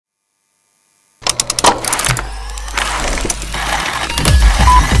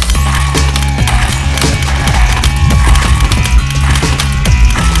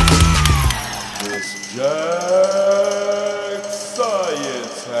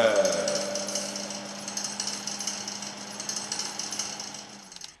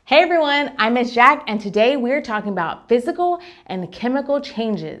Hey everyone, I'm Miss Jack, and today we're talking about physical and chemical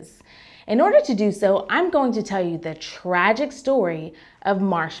changes. In order to do so, I'm going to tell you the tragic story of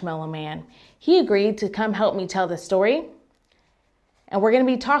Marshmallow Man. He agreed to come help me tell the story, and we're going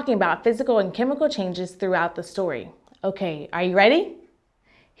to be talking about physical and chemical changes throughout the story. Okay, are you ready?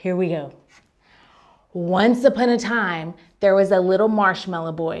 Here we go. Once upon a time, there was a little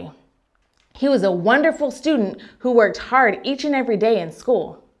marshmallow boy. He was a wonderful student who worked hard each and every day in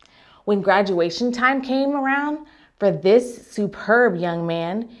school. When graduation time came around for this superb young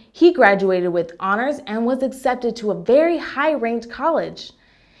man, he graduated with honors and was accepted to a very high-ranked college.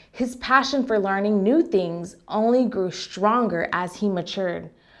 His passion for learning new things only grew stronger as he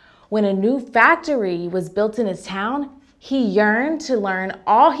matured. When a new factory was built in his town, he yearned to learn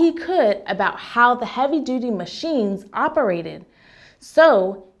all he could about how the heavy-duty machines operated.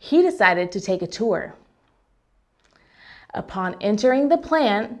 So he decided to take a tour. Upon entering the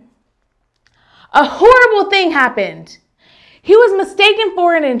plant, a horrible thing happened. He was mistaken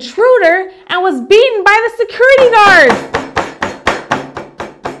for an intruder and was beaten by the security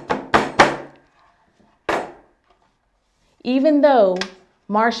guards. Even though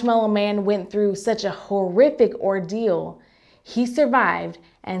Marshmallow Man went through such a horrific ordeal, he survived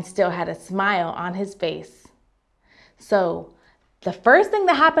and still had a smile on his face. So, the first thing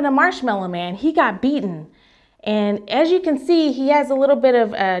that happened to Marshmallow Man, he got beaten. And as you can see, he has a little bit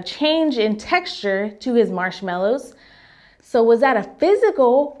of a change in texture to his marshmallows. So was that a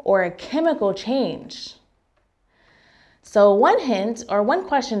physical or a chemical change? So one hint or one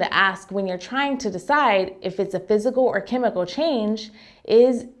question to ask when you're trying to decide if it's a physical or chemical change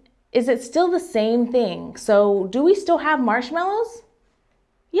is it still the same thing? So do we still have marshmallows?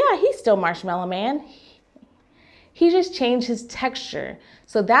 Yeah, he's still Marshmallow Man. He just changed his texture.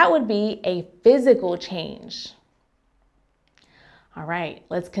 So that would be a physical change. All right,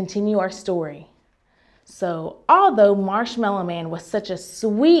 let's continue our story. So although Marshmallow Man was such a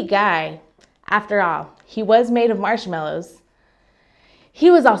sweet guy, after all, he was made of marshmallows, he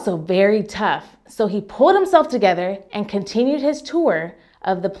was also very tough. So he pulled himself together and continued his tour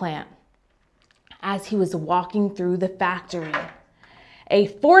of the plant. As he was walking through the factory, a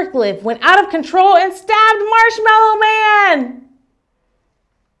forklift went out of control and stabbed Marshmallow Man.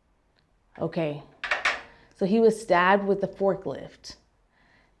 Okay, so he was stabbed with the forklift.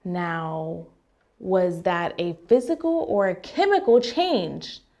 Now, was that a physical or a chemical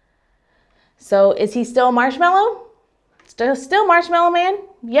change? So is he still Marshmallow? Still Marshmallow Man?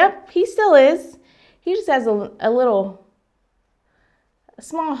 Yep, he still is. He just has a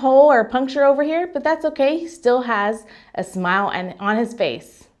small hole or puncture over here, but that's okay. He still has a smile on his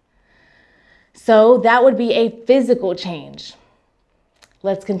face. So that would be a physical change.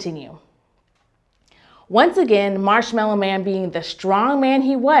 Let's continue. Once again, Marshmallow Man, being the strong man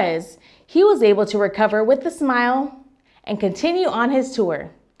he was able to recover with a smile and continue on his tour.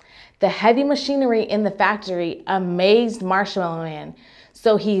 The heavy machinery in the factory amazed Marshmallow Man,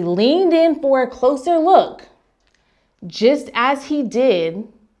 so he leaned in for a closer look. Just as he did,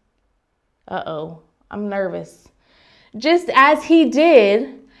 I'm nervous. Just as he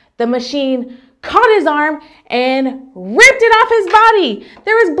did, the machine caught his arm and ripped it off his body.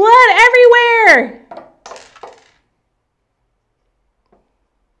 There was blood everywhere.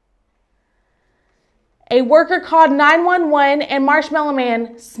 A worker called 911 and Marshmallow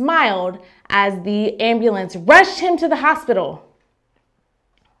Man smiled as the ambulance rushed him to the hospital.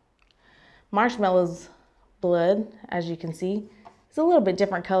 Marshmallow's blood, as you can see, is a little bit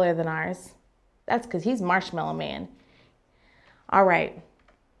different color than ours. That's because he's Marshmallow Man. All right.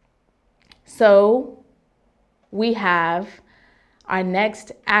 So we have our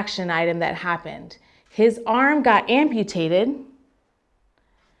next action item that happened. His arm got amputated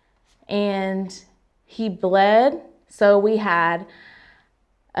and he bled. So we had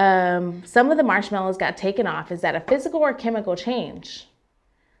some of the marshmallows got taken off. Is that a physical or chemical change?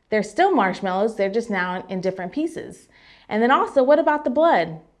 They're still marshmallows, they're just now in different pieces. And then also, what about the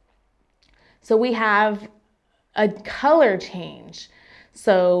blood? So we have a color change.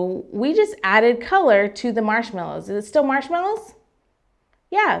 So we just added color to the marshmallows. Is it still marshmallows?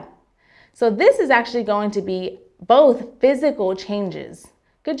 Yeah. So this is actually going to be both physical changes.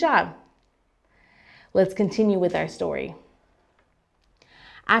 Good job. Let's continue with our story.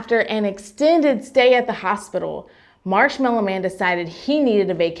 After an extended stay at the hospital, Marshmallow Man decided he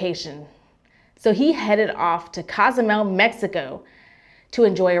needed a vacation. So he headed off to Cozumel, Mexico to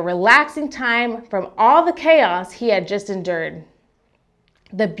enjoy a relaxing time from all the chaos he had just endured.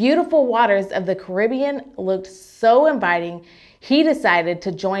 The beautiful waters of the Caribbean looked so inviting, he decided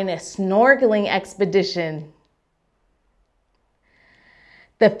to join a snorkeling expedition.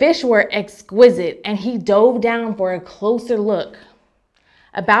 The fish were exquisite, and he dove down for a closer look.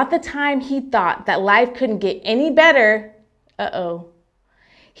 About the time he thought that life couldn't get any better,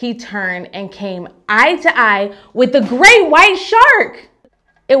 he turned and came eye to eye with the great white shark.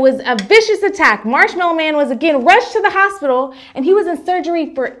 It was a vicious attack. Marshmallow Man was again rushed to the hospital, and he was in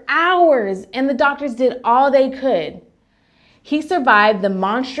surgery for hours, and the doctors did all they could. He survived the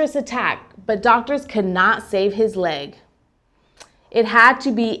monstrous attack, but doctors could not save his leg. It had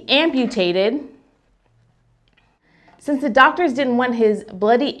to be amputated. Since the doctors didn't want his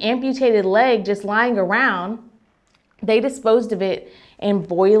bloody amputated leg just lying around, they disposed of it in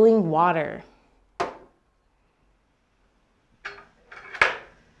boiling water.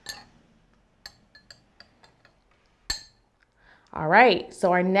 All right,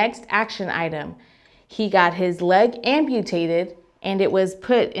 so our next action item, he got his leg amputated and it was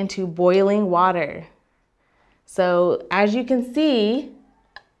put into boiling water. So as you can see,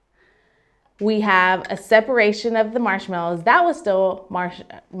 we have a separation of the marshmallows. That was still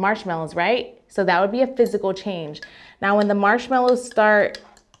marshmallows, right? So that would be a physical change. Now when the marshmallows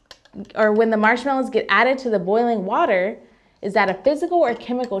when the marshmallows get added to the boiling water, is that a physical or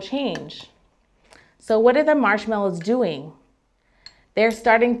chemical change? So what are the marshmallows doing? They're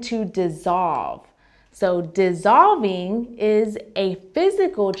starting to dissolve. So dissolving is a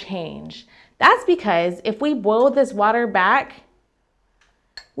physical change. That's because if we boil this water back,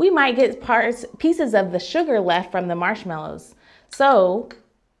 we might get pieces of the sugar left from the marshmallows. So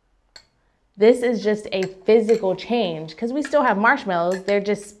this is just a physical change because we still have marshmallows. They're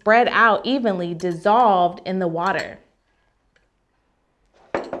just spread out evenly, dissolved in the water.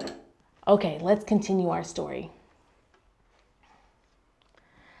 Okay, let's continue our story.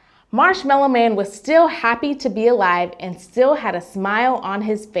 Marshmallow Man was still happy to be alive and still had a smile on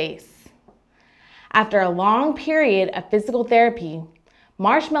his face. After a long period of physical therapy,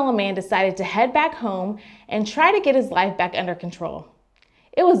 Marshmallow Man decided to head back home and try to get his life back under control.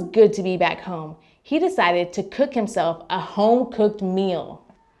 It was good to be back home. He decided to cook himself a home-cooked meal.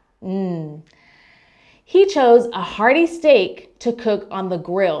 He chose a hearty steak to cook on the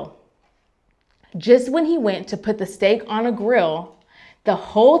grill. Just when he went to put the steak on a grill, the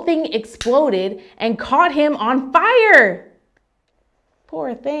whole thing exploded and caught him on fire.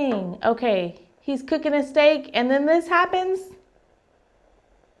 Poor thing. Okay, he's cooking a steak and then this happens.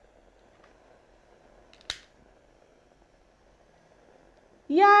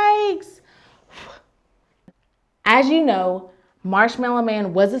 Yikes. As you know, Marshmallow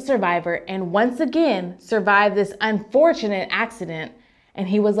Man was a survivor and once again survived this unfortunate accident, and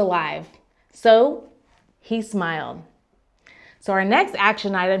he was alive. So he smiled. So our next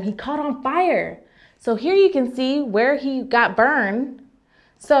action item, he caught on fire. So here you can see where he got burned.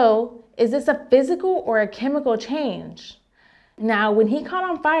 So is this a physical or a chemical change? Now, when he caught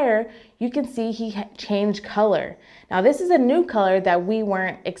on fire, you can see he changed color. Now, this is a new color that we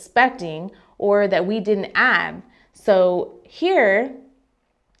weren't expecting or that we didn't add. So here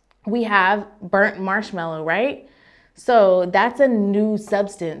we have burnt marshmallow, right? So that's a new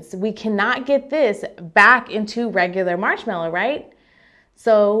substance. We cannot get this back into regular marshmallow, right?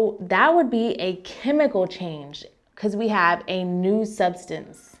 So that would be a chemical change because we have a new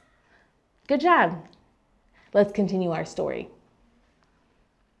substance. Good job. Let's continue our story.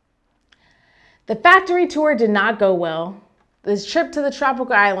 The factory tour did not go well. This trip to the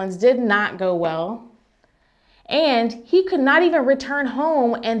tropical islands did not go well. And he could not even return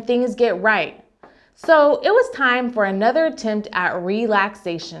home and things get right. So it was time for another attempt at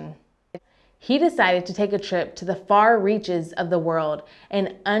relaxation. He decided to take a trip to the far reaches of the world,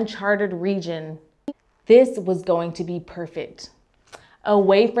 an uncharted region. This was going to be perfect.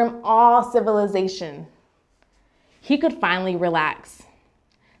 Away from all civilization. He could finally relax.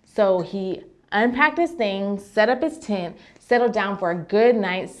 So he unpacked his things, set up his tent, settled down for a good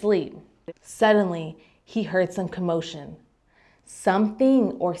night's sleep. Suddenly, he heard some commotion.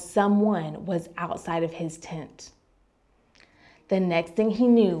 Something or someone was outside of his tent. The next thing he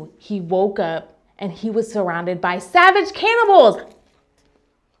knew, he woke up and he was surrounded by savage cannibals.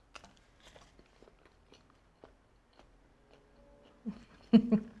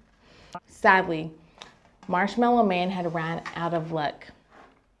 Sadly, Marshmallow Man had ran out of luck,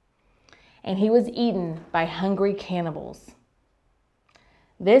 and he was eaten by hungry cannibals.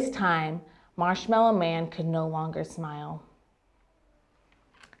 This time, Marshmallow Man could no longer smile.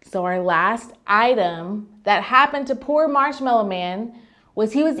 So our last item that happened to poor Marshmallow Man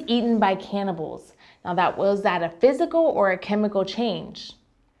was he was eaten by cannibals. Now was that a physical or a chemical change?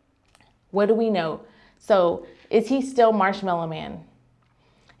 What do we know? So is he still Marshmallow Man?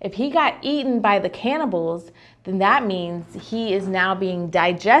 If he got eaten by the cannibals, then that means he is now being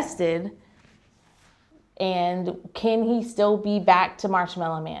digested. And can he still be back to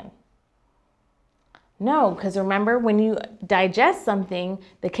Marshmallow Man? No, because remember, when you digest something,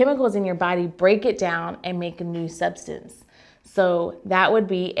 the chemicals in your body break it down and make a new substance. So that would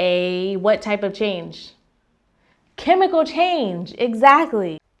be a what type of change? Chemical change,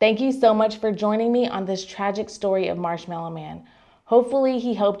 exactly. Thank you so much for joining me on this tragic story of Marshmallow Man. Hopefully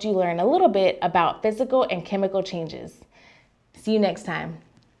he helped you learn a little bit about physical and chemical changes. See you next time.